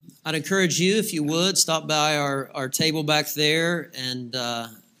I'd encourage you, if you would, stop by our table back there and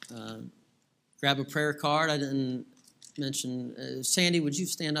grab a prayer card. I didn't mention, Sandy, would you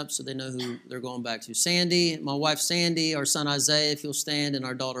stand up so they know who they're going back to? Sandy, my wife Sandy, our son Isaiah, if you'll stand, and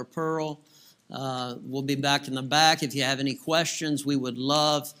our daughter Pearl. We'll be back in the back. If you have any questions, we would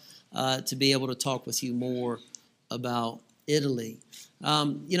love to be able to talk with you more about Italy.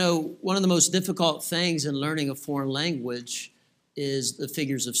 One of the most difficult things in learning a foreign language is the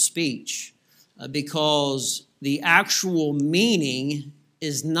figures of speech, because the actual meaning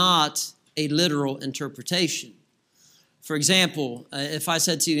is not a literal interpretation. For example, if I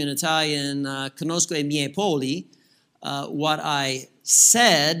said to you in Italian, conosco I miei polli, what I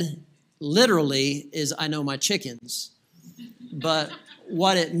said literally is I know my chickens. But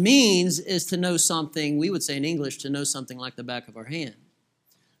what it means is to know something, we would say in English, to know something like the back of our hand.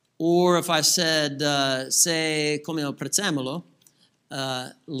 Or if I said, se come il prezzemolo,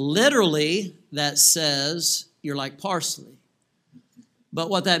 literally that says you're like parsley. But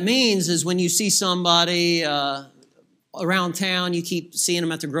what that means is when you see somebody around town, you keep seeing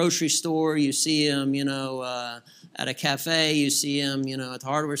them at the grocery store, you see them, at a cafe, you see them, at the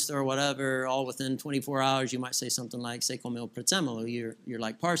hardware store or whatever, all within 24 hours, you might say something like, se come il prezzemolo, you're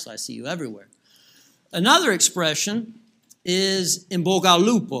like parsley, I see you everywhere. Another expression is in bocca al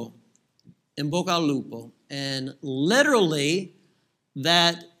lupo, and literally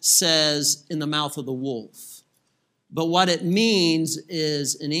that says in the mouth of the wolf. But what it means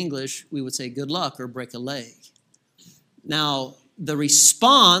is, in English, we would say good luck or break a leg. Now, the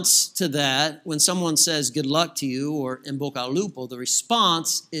response to that, when someone says good luck to you or in bocca al lupo, the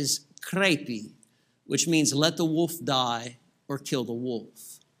response is crepi, which means let the wolf die or kill the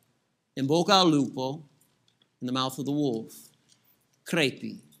wolf. In bocca al lupo, in the mouth of the wolf.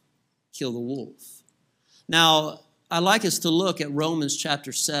 Crepi, kill the wolf. Now, I'd like us to look at Romans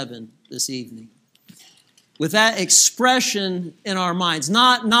chapter 7 this evening. With that expression in our minds,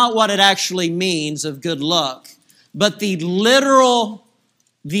 not what it actually means of good luck, but the literal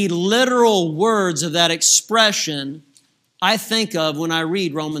words of that expression I think of when I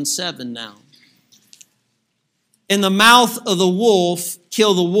read Romans 7 now. In the mouth of the wolf,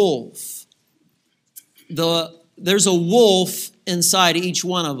 kill the wolf. There's a wolf inside each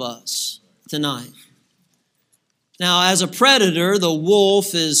one of us tonight. Now, as a predator, the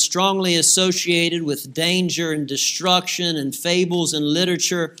wolf is strongly associated with danger and destruction. In fables and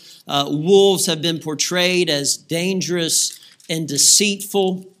literature, wolves have been portrayed as dangerous and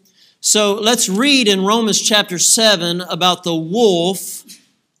deceitful. So let's read in Romans chapter 7 about the wolf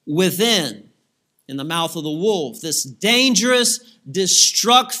within, in the mouth of the wolf. This dangerous,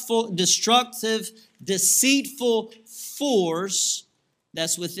 destructive, deceitful force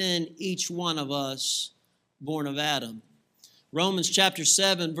that's within each one of us born of Adam. Romans chapter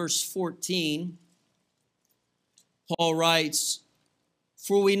 7, verse 14, Paul writes,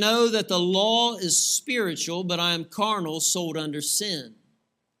 "For we know that the law is spiritual, but I am carnal, sold under sin.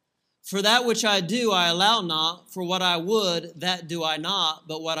 For that which I do, I allow not. For what I would, that do I not.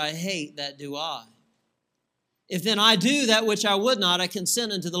 But what I hate, that do I. If then I do that which I would not, I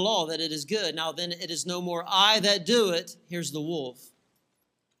consent unto the law that it is good. Now then it is no more I that do it," here's the wolf,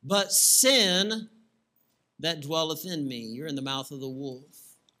 "but sin that dwelleth in me." You're in the mouth of the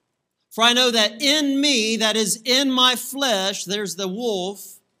wolf. "For I know that in me, that is in my flesh," there's the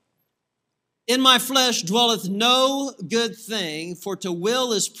wolf, "in my flesh dwelleth no good thing, for to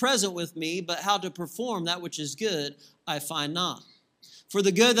will is present with me, but how to perform that which is good I find not. For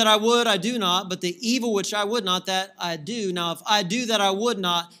the good that I would, I do not, but the evil which I would not, that I do. Now, if I do that I would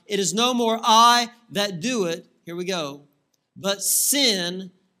not, it is no more I that do it," here we go, "but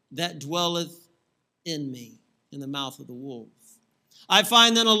sin that dwelleth in me," in the mouth of the wolf. "I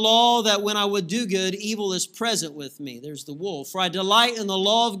find then a law that when I would do good, evil is present with me." There's the wolf. "For I delight in the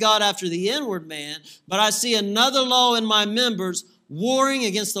law of God after the inward man, but I see another law in my members, warring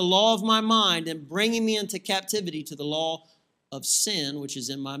against the law of my mind and bringing me into captivity to the law of sin which is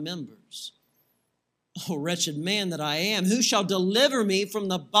in my members. O wretched man that I am, who shall deliver me from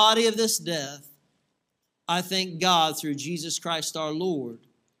the body of this death? I thank God through Jesus Christ our Lord,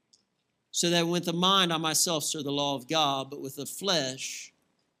 so that with the mind I myself serve the law of God, but with the flesh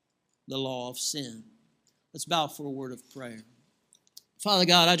the law of sin." Let's bow for a word of prayer. Father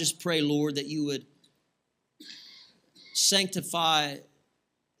God, I just pray, Lord, that you would sanctify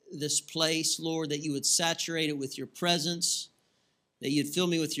this place, Lord, that you would saturate it with your presence, that you'd fill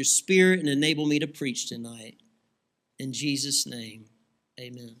me with your spirit and enable me to preach tonight. In Jesus' name,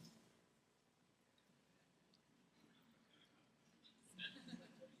 amen.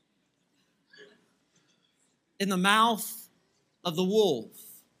 In the mouth of the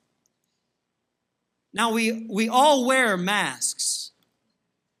wolf. Now, we all wear masks.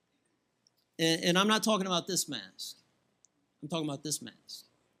 And I'm not talking about this mask. I'm talking about this mask.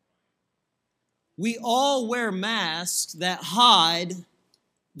 We all wear masks that hide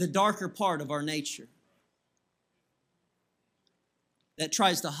the darker part of our nature, that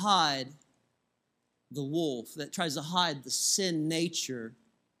tries to hide the wolf, that tries to hide the sin nature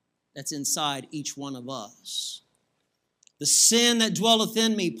that's inside each one of us. The sin that dwelleth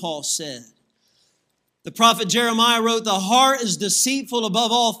in me, Paul said. The prophet Jeremiah wrote, the heart is deceitful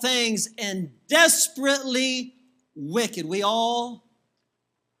above all things and desperately wicked. We all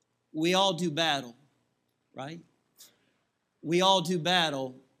do battle, right? We all do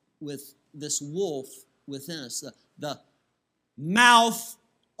battle with this wolf within us, the mouth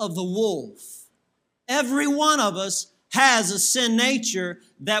of the wolf. Every one of us has a sin nature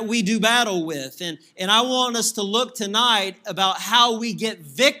that we do battle with. And I want us to look tonight about how we get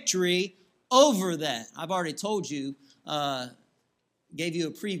victory over that. I've already told you, gave you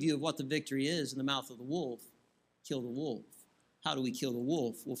a preview of what the victory is in the mouth of the wolf. Kill the wolf. How do we kill the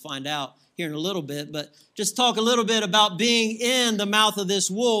wolf? We'll find out here in a little bit, but just talk a little bit about being in the mouth of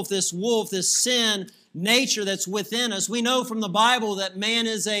this wolf, this sin nature that's within us. We know from the Bible that man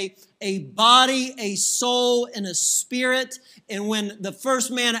is a body, a soul, and a spirit. And when the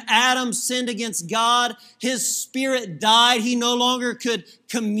first man, Adam, sinned against God, his spirit died. He no longer could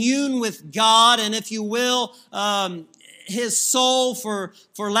commune with God. And if you will, his soul, for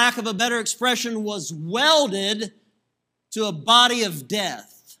lack of a better expression, was welded to a body of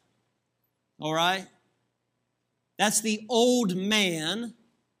death. All right? That's the old man.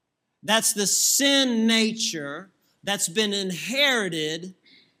 That's the sin nature that's been inherited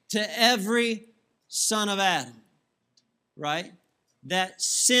to every son of Adam. Right? That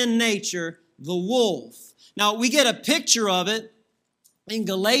sin nature, the wolf. Now, we get a picture of it in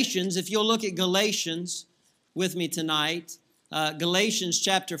Galatians. If you'll look at Galatians with me tonight, Galatians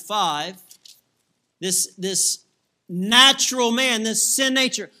chapter 5, this natural man, this sin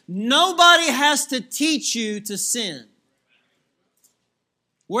nature. Nobody has to teach you to sin.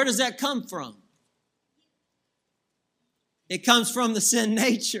 Where does that come from? It comes from the sin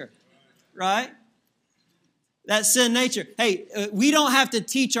nature, right? That sin nature. Hey, we don't have to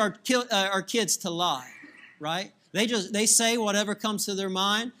teach our kids to lie, right? They say whatever comes to their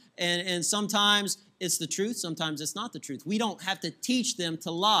mind, and sometimes it's the truth, sometimes it's not the truth. We don't have to teach them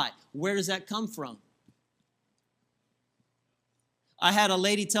to lie. Where does that come from? I had a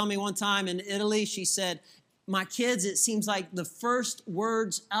lady tell me one time in Italy, she said, my kids, it seems like the first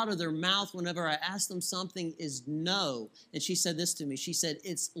words out of their mouth whenever I ask them something is no. And she said this to me. She said,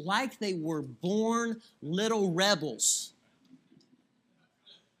 it's like they were born little rebels.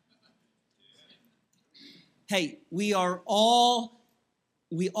 Hey, we all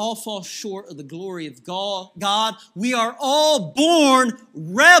fall short of the glory of God. We are all born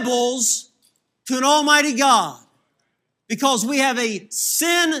rebels to an almighty God. Because we have a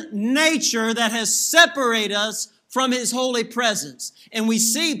sin nature that has separated us from His holy presence. And we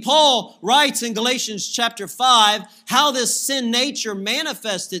see Paul writes in Galatians chapter 5 how this sin nature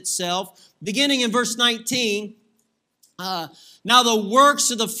manifests itself, beginning in verse 19. Now the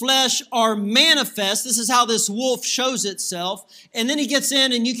works of the flesh are manifest. This is how this wolf shows itself. And then he gets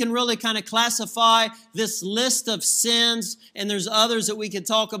in and you can really kind of classify this list of sins. And there's others that we could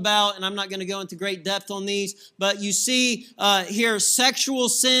talk about. And I'm not going to go into great depth on these. But you see here sexual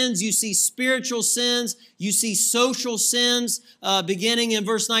sins. You see spiritual sins. You see social sins, beginning in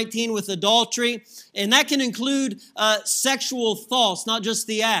verse 19 with adultery. And that can include sexual thoughts, not just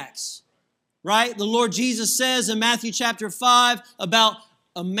the acts. Right? The Lord Jesus says in Matthew chapter 5 about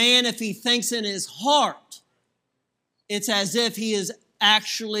a man, if he thinks in his heart, it's as if he has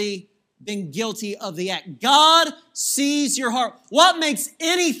actually been guilty of the act. God sees your heart. What makes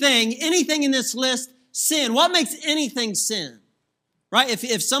anything in this list sin? What makes anything sin? Right? If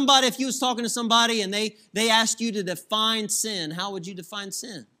you was talking to somebody and they asked you to define sin, how would you define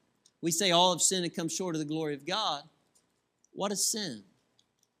sin? We say all have sinned and come short of the glory of God. What is sin?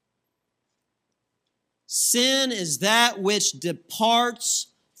 Sin is that which departs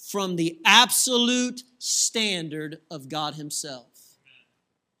from the absolute standard of God Himself.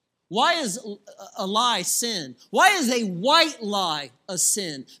 Why is a lie sin? Why is a white lie a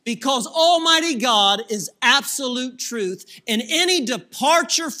sin? Because Almighty God is absolute truth, and any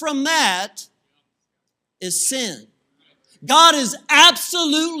departure from that is sin. God is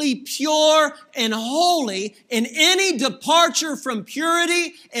absolutely pure and holy, and any departure from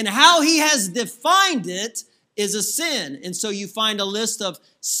purity and how He has defined it is a sin. And so you find a list of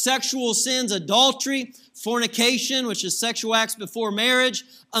sexual sins, adultery, fornication, which is sexual acts before marriage,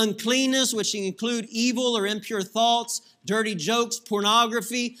 uncleanness, which can include evil or impure thoughts, dirty jokes,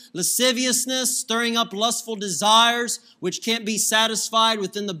 pornography, lasciviousness, stirring up lustful desires, which can't be satisfied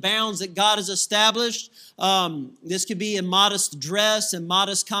within the bounds that God has established. This could be immodest dress,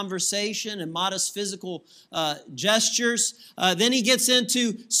 immodest conversation, immodest physical gestures. Then he gets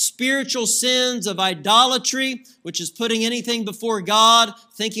into spiritual sins of idolatry, which is putting anything before God,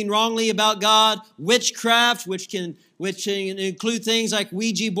 thinking wrongly about God, witchcraft, which can include things like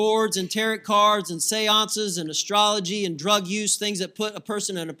Ouija boards and tarot cards and seances and astrology and drug use, things that put a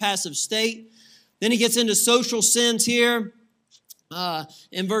person in a passive state. Then he gets into social sins here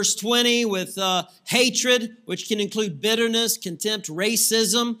in verse 20 with hatred, which can include bitterness, contempt,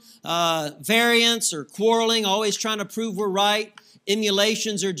 racism, variance or quarreling, always trying to prove we're right,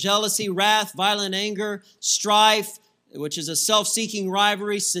 emulations or jealousy, wrath, violent anger, strife, which is a self-seeking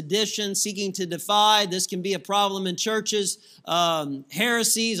rivalry, sedition, seeking to divide. This can be a problem in churches.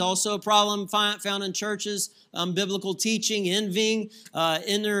 Heresies, also a problem found in churches. Biblical teaching, envying,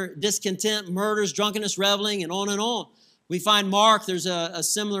 inner discontent, murders, drunkenness, reveling, and on and on. We find Mark, there's a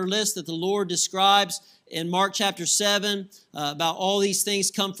similar list that the Lord describes in Mark chapter 7 about all these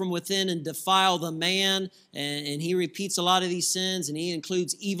things come from within and defile the man. And he repeats a lot of these sins, and he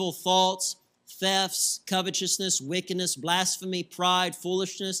includes evil thoughts, thefts, covetousness, wickedness, blasphemy, pride,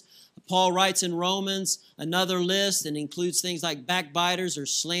 foolishness. Paul writes in Romans another list and includes things like backbiters or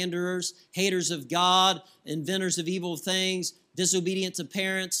slanderers, haters of God, inventors of evil things, disobedient to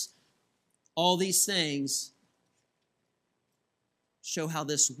parents. All these things show how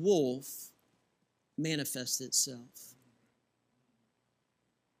this wolf manifests itself.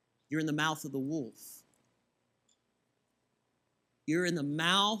 You're in the mouth of the wolf. You're in the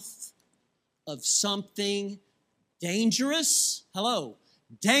mouth of something dangerous. Hello.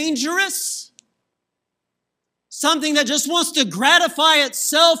 Dangerous. Something that just wants to gratify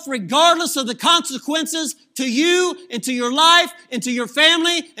itself regardless of the consequences to you and to your life and to your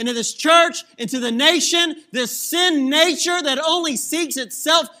family and to this church and to the nation. This sin nature that only seeks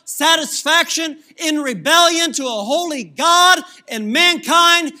itself satisfaction in rebellion to a holy God, and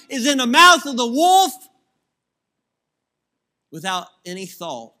mankind is in the mouth of the wolf without any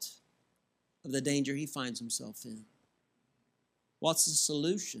thought of the danger he finds himself in. What's the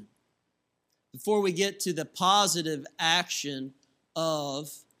solution? Before we get to the positive action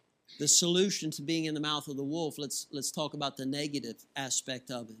of the solution to being in the mouth of the wolf, let's talk about the negative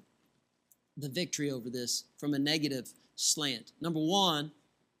aspect of it. The victory over this from a negative slant. Number one,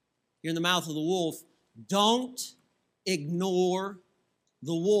 you're in the mouth of the wolf. Don't ignore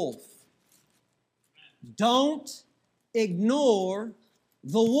the wolf. Don't ignore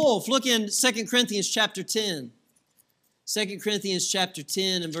the wolf. Look in 2 Corinthians chapter 10. 2 Corinthians chapter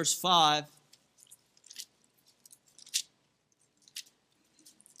 10 and verse 5.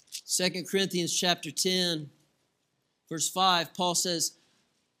 2 Corinthians chapter 10, verse 5, Paul says,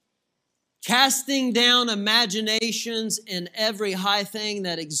 casting down imaginations and every high thing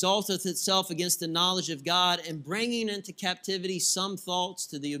that exalteth itself against the knowledge of God, and bringing into captivity some thoughts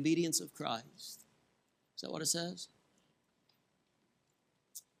to the obedience of Christ. Is that what it says?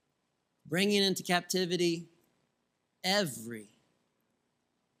 Bringing into captivity every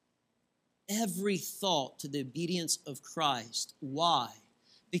thought to the obedience of Christ. Why?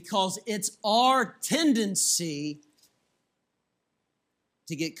 Because it's our tendency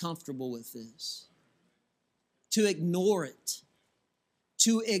to get comfortable with this, to ignore it,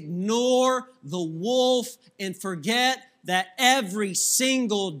 to ignore the wolf and forget that every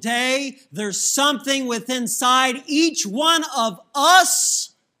single day there's something within inside each one of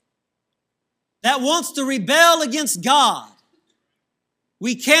us that wants to rebel against God.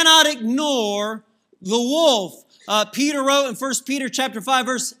 We cannot ignore the wolf. Peter wrote in 1 Peter chapter 5,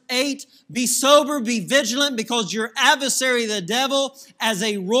 verse 8, be sober, be vigilant, because your adversary, the devil, as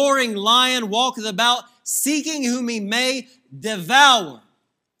a roaring lion, walketh about, seeking whom he may devour.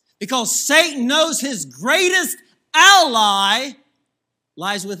 Because Satan knows his greatest ally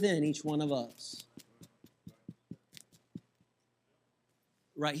lies within each one of us.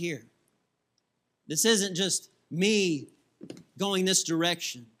 Right here. This isn't just me going this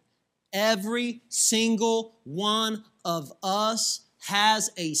direction. Every single one of us has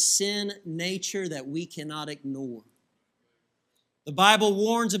a sin nature that we cannot ignore. The Bible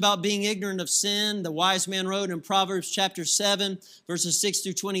warns about being ignorant of sin. The wise man wrote in Proverbs chapter 7, verses 6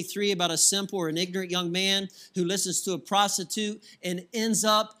 through 23 about a simple or an ignorant young man who listens to a prostitute and ends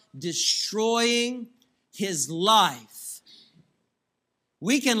up destroying his life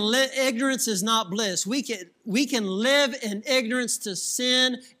Ignorance is not bliss. We can live in ignorance to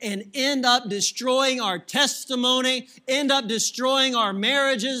sin and end up destroying our testimony, end up destroying our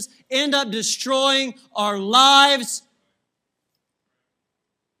marriages, end up destroying our lives.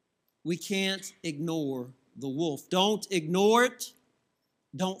 We can't ignore the wolf. Don't ignore it.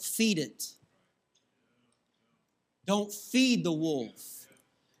 Don't feed it. Don't feed the wolf.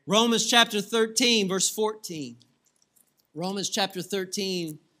 Romans chapter 13, verse 14. Romans chapter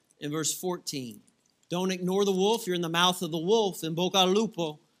 13 and verse 14. Don't ignore the wolf. You're in the mouth of the wolf, in boca al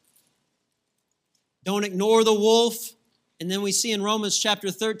lupo. Don't ignore the wolf. And then we see in Romans chapter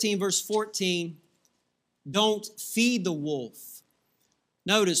 13, verse 14, don't feed the wolf.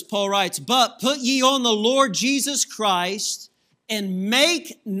 Notice, Paul writes, but put ye on the Lord Jesus Christ, and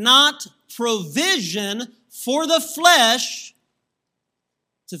make not provision for the flesh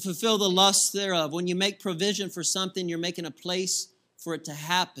to fulfill the lusts thereof. When you make provision for something, you're making a place for it to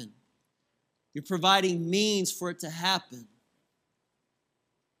happen. You're providing means for it to happen.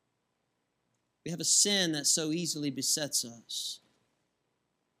 We have a sin that so easily besets us.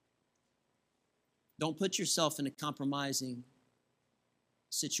 Don't put yourself in a compromising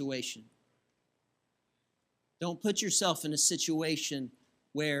situation. Don't put yourself in a situation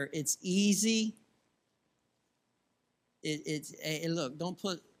where it's easy. Look, don't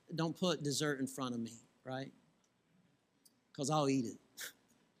put dessert in front of me, right? Because I'll eat it.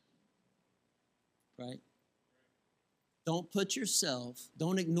 Right? Don't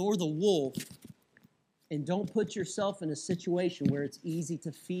ignore the wolf, and don't put yourself in a situation where it's easy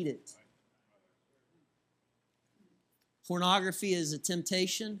to feed it. Pornography is a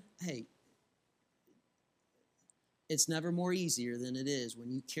temptation. Hey, it's never more easier than it is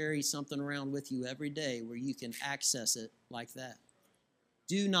when you carry something around with you every day where you can access it like that.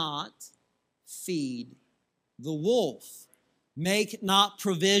 Do not feed the wolf. Make not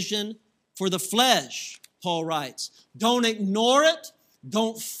provision for the flesh, Paul writes. Don't ignore it.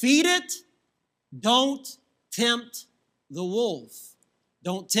 Don't feed it. Don't tempt the wolf.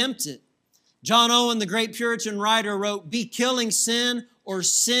 Don't tempt it. John Owen, the great Puritan writer, wrote, be killing sin, or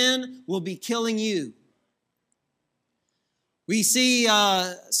sin will be killing you. We see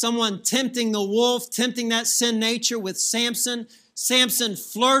someone tempting the wolf, tempting that sin nature with Samson. Samson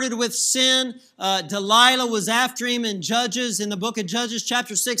flirted with sin. Delilah was after him in the book of Judges,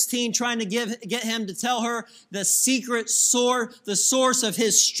 chapter 16, trying to get him to tell her the secret source, the source of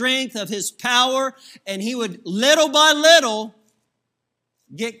his strength, of his power. And he would, little by little,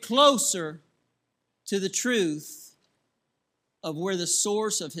 get closer to the truth of where the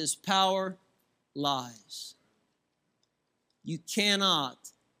source of his power lies. You cannot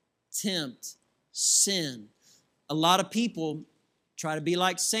tempt sin. A lot of people try to be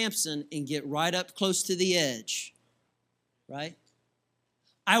like Samson and get right up close to the edge, right?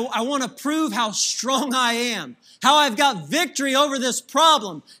 I want to prove how strong I am, how I've got victory over this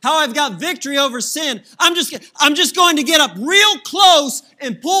problem, how I've got victory over sin. I'm just going to get up real close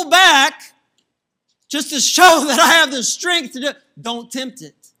and pull back just to show that I have the strength to do it. Don't tempt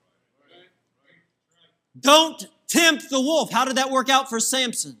it. Don't tempt the wolf. How did that work out for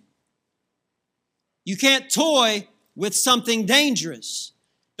Samson? You can't toy with something dangerous.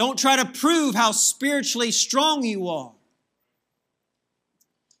 Don't try to prove how spiritually strong you are.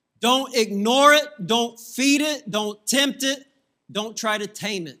 Don't ignore it. Don't feed it. Don't tempt it. Don't try to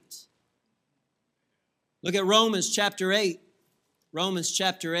tame it. Look at Romans chapter 8. Romans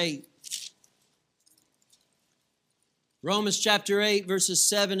chapter 8. Romans chapter 8, verses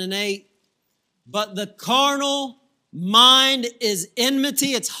 7 and 8. But the carnal mind is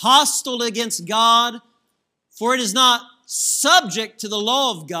enmity. It's hostile against God. For it is not subject to the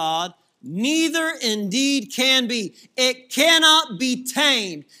law of God, neither indeed can be. It cannot be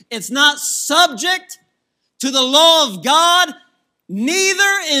tamed. It's not subject to the law of God,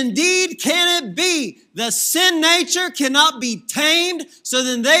 neither indeed can it be. The sin nature cannot be tamed, so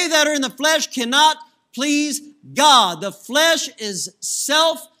then they that are in the flesh cannot please God. The flesh is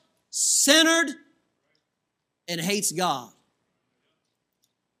self-centered and hates God.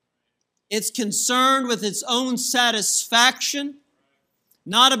 It's concerned with its own satisfaction,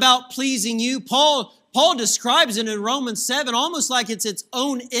 not about pleasing you. Paul describes it in Romans 7 almost like it's its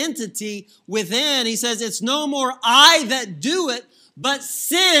own entity within. He says, it's no more I that do it, but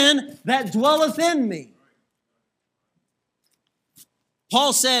sin that dwelleth in me.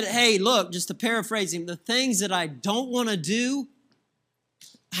 Paul said, hey, look, just to paraphrase him, the things that I don't want to do,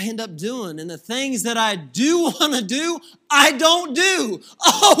 I end up doing. And the things that I do want to do, I don't do.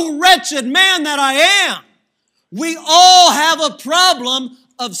 Oh, wretched man that I am. We all have a problem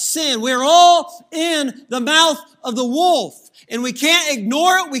of sin. We're all in the mouth of the wolf. And we can't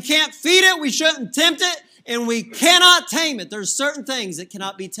ignore it. We can't feed it. We shouldn't tempt it. And we cannot tame it. There's certain things that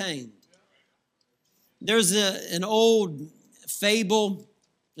cannot be tamed. There's an old fable.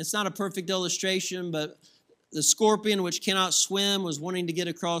 It's not a perfect illustration, but the scorpion, which cannot swim, was wanting to get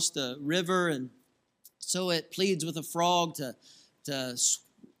across the river, and so it pleads with a frog to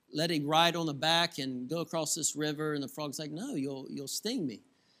let him ride on the back and go across this river. And the frog's like, no, you'll sting me.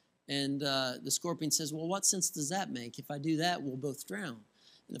 And the scorpion says, well, what sense does that make? If I do that, we'll both drown.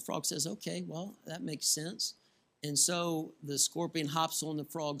 And the frog says, okay, well, that makes sense. And so the scorpion hops on the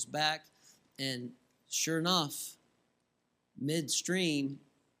frog's back, and sure enough, midstream,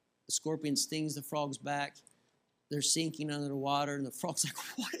 the scorpion stings the frog's back. They're sinking under the water, and the frog's like,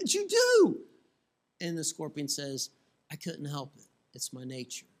 what did you do? And the scorpion says, I couldn't help it. It's my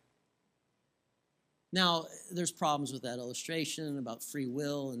nature. Now, there's problems with that illustration about free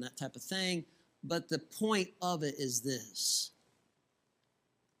will and that type of thing, but the point of it is this.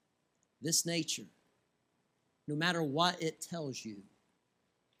 This nature, no matter what it tells you,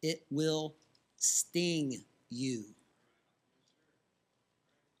 it will sting you.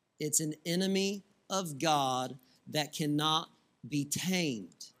 It's an enemy of God that cannot be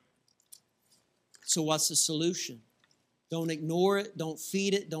tamed. So what's the solution? Don't ignore it. Don't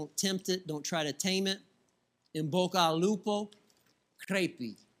feed it. Don't tempt it. Don't try to tame it. In boca al lupo,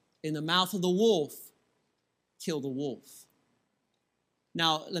 crepi. In the mouth of the wolf, kill the wolf.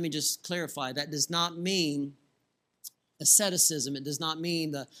 Now, let me just clarify. That does not mean asceticism. It does not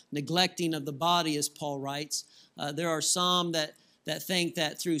mean the neglecting of the body, as Paul writes. There are some that think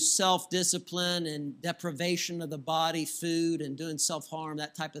that through self-discipline and deprivation of the body, food and doing self-harm,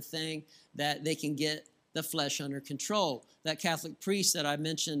 that type of thing, that they can get the flesh under control. That Catholic priest that I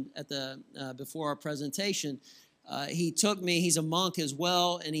mentioned at before our presentation, he took me, he's a monk as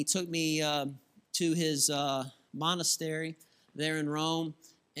well, and he took me to his monastery there in Rome,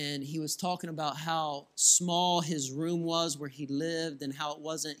 and he was talking about how small his room was where he lived, and how it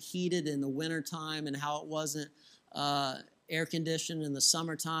wasn't heated in the wintertime, and how it wasn't air conditioned in the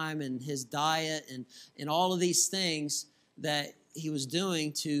summertime, and his diet, and all of these things that he was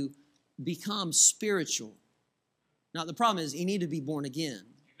doing to become spiritual. Now, the problem is he needed to be born again.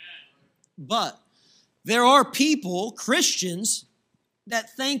 But there are people, Christians,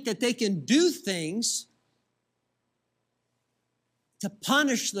 that think that they can do things to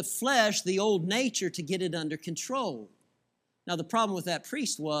punish the flesh, the old nature, to get it under control. Now, the problem with that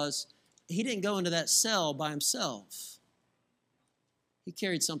priest was he didn't go into that cell by himself. He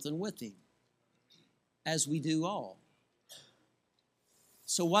carried something with him, as we do all.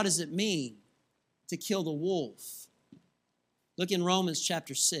 So what does it mean to kill the wolf? Look in Romans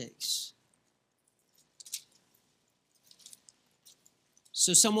chapter 6.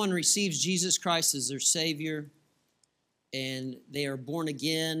 So someone receives Jesus Christ as their Savior, and they are born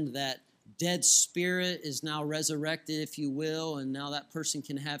again. That dead spirit is now resurrected, if you will, and now that person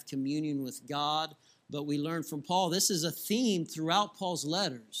can have communion with God. But we learn from Paul, this is a theme throughout Paul's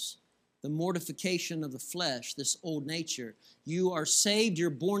letters, the mortification of the flesh, this old nature. You are saved, you're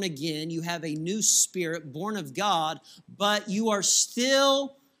born again, you have a new spirit, born of God, but you are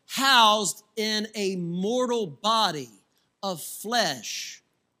still housed in a mortal body of flesh,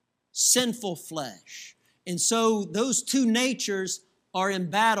 sinful flesh. And so those two natures are in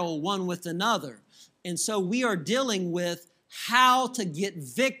battle one with another. And so we are dealing with how to get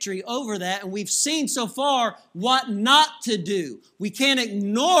victory over that. And we've seen so far what not to do. We can't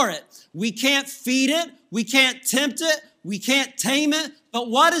ignore it. We can't feed it. We can't tempt it. We can't tame it. But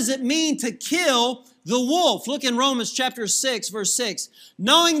what does it mean to kill the wolf? Look in Romans chapter 6, verse 6.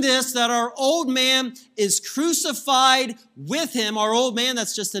 Knowing this, that our old man is crucified with him. Our old man,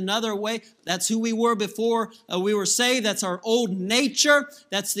 that's just another way. That's who we were before we were saved. That's our old nature.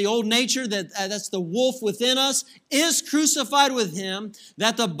 That's the old nature. That's the wolf within us. Is crucified with him,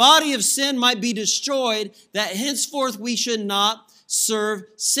 that the body of sin might be destroyed, that henceforth we should not serve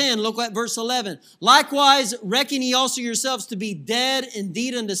sin. Look at verse 11. Likewise, reckon ye also yourselves to be dead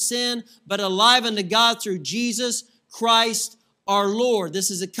indeed unto sin, but alive unto God through Jesus Christ our Lord. This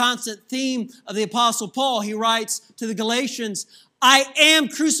is a constant theme of the Apostle Paul. He writes to the Galatians, I am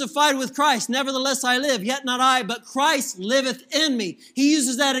crucified with Christ. Nevertheless I live, yet not I, but Christ liveth in me. He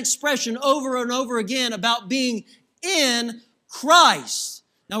uses that expression over and over again about being in Christ.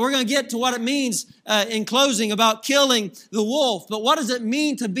 Now, we're going to get to what it means in closing about killing the wolf. But what does it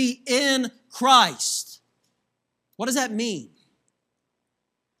mean to be in Christ? What does that mean?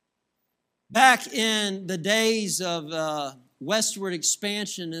 Back in the days of westward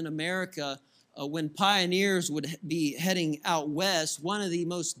expansion in America, when pioneers would be heading out west, one of the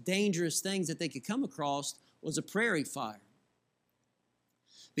most dangerous things that they could come across was a prairie fire.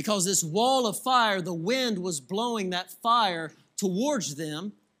 Because this wall of fire, the wind was blowing that fire towards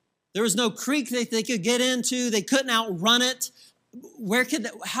them. There was no creek that they could get into. They couldn't outrun it.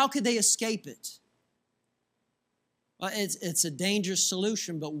 How could they escape it? Well, it's a dangerous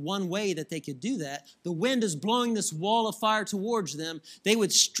solution, but one way that they could do that, the wind is blowing this wall of fire towards them. They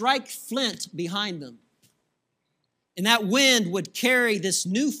would strike flint behind them. And that wind would carry this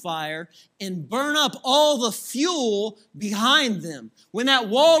new fire and burn up all the fuel behind them. When that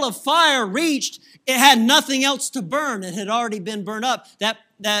wall of fire reached, it had nothing else to burn. It had already been burned up.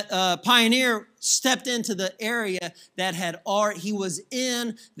 That pioneer stepped into the area he was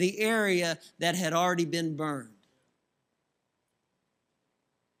in the area that had already been burned.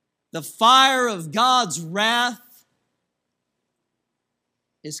 The fire of God's wrath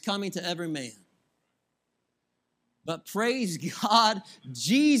is coming to every man. But praise God,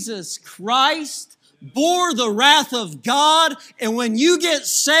 Jesus Christ bore the wrath of God. And when you get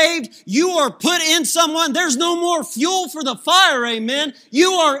saved, you are put in someone. There's no more fuel for the fire, amen.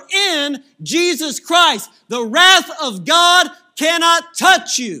 You are in Jesus Christ. The wrath of God cannot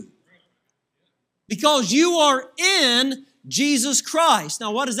touch you because you are in Jesus Christ.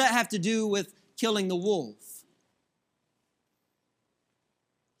 Now, what does that have to do with killing the wolf?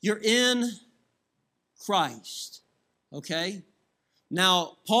 You're in Christ, okay?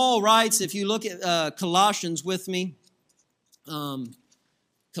 Now, Paul writes, if you look at Colossians with me,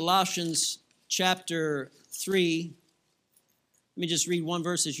 Colossians chapter 3, let me just read one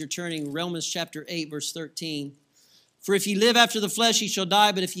verse as you're turning, Romans chapter 8, verse 13. For if ye live after the flesh, ye shall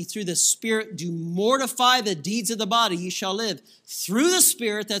die, but if ye through the Spirit do mortify the deeds of the body, ye shall live. Through the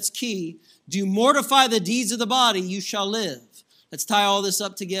Spirit, that's key, do mortify the deeds of the body, you shall live. Let's tie all this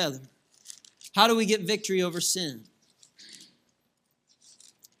up together. How do we get victory over sin?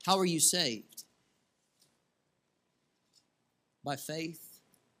 How are you saved? By faith,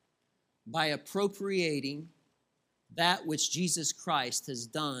 by appropriating that which Jesus Christ has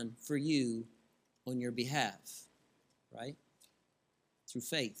done for you on your behalf. Right? Through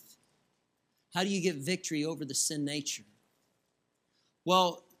faith. How do you get victory over the sin nature?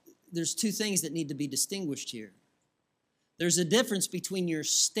 Well, there's two things that need to be distinguished here. There's a difference between your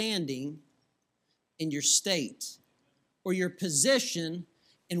standing and your state, or your position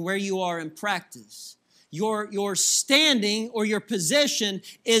and where you are in practice. Your standing or your position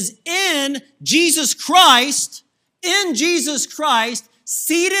is in Jesus Christ,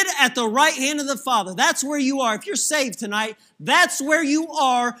 seated at the right hand of the Father. That's where you are. If you're saved tonight, that's where you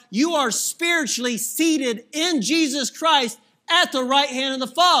are. You are spiritually seated in Jesus Christ at the right hand of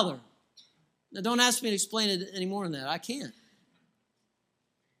the Father. Now, don't ask me to explain it any more than that. I can't.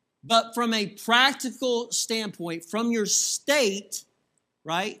 But from a practical standpoint, from your state,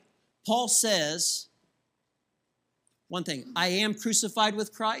 right, Paul says one thing, I am crucified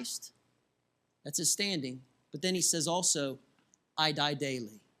with Christ. That's his standing. But then he says also, I die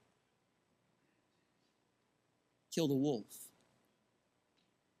daily. Kill the wolf.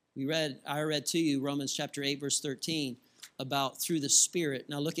 I read to you Romans chapter 8, verse 13 about through the Spirit.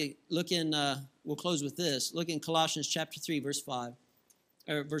 Now we'll close with this. Look in Colossians chapter 3, verse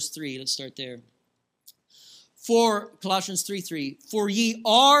 3. Let's start there. For Colossians 3:3, for ye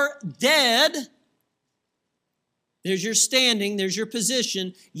are dead. There's your standing, there's your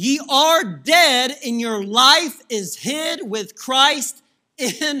position. Ye are dead, and your life is hid with Christ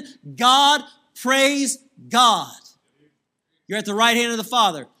in God. Praise God. You're at the right hand of the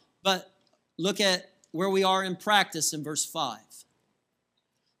Father. But look at where we are in practice in verse 5.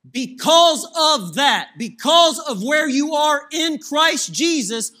 Because of that, because of where you are in Christ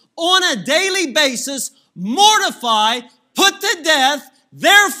Jesus, on a daily basis, mortify, put to death,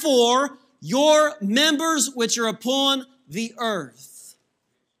 therefore, your members which are upon the earth.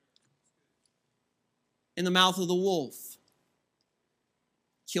 In the mouth of the wolf,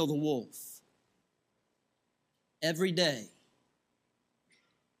 kill the wolf. Every day,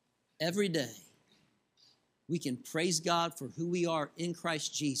 we can praise God for who we are in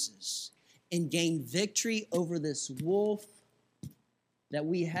Christ Jesus and gain victory over this wolf that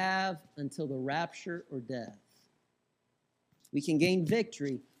we have until the rapture or death. We can gain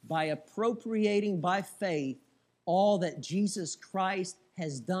victory by appropriating by faith all that Jesus Christ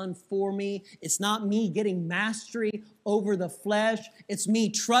has done for me. It's not me getting mastery over the flesh. It's me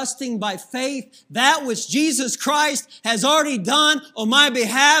trusting by faith that which Jesus Christ has already done on my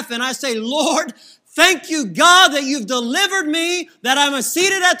behalf. And I say, Lord, thank you, God, that you've delivered me, that I'm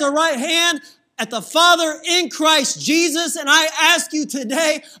seated at the right hand at the Father in Christ Jesus, and I ask you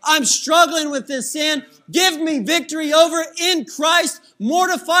today, I'm struggling with this sin. Give me victory over it in Christ.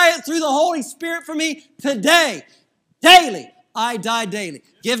 Mortify it through the Holy Spirit for me today. Daily. I die daily.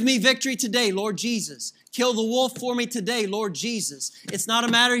 Give me victory today, Lord Jesus. Kill the wolf for me today, Lord Jesus. It's not a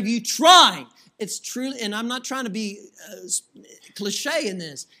matter of you trying. It's truly, and I'm not trying to be cliche in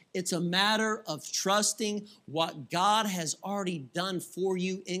this. It's a matter of trusting what God has already done for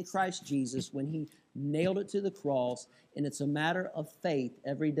you in Christ Jesus when He nailed it to the cross. And it's a matter of faith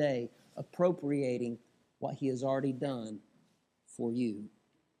every day, appropriating what He has already done for you.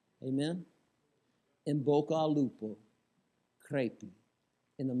 Amen? In boca al lupo, crepi.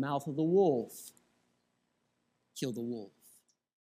 In the mouth of the wolf, kill the wolf.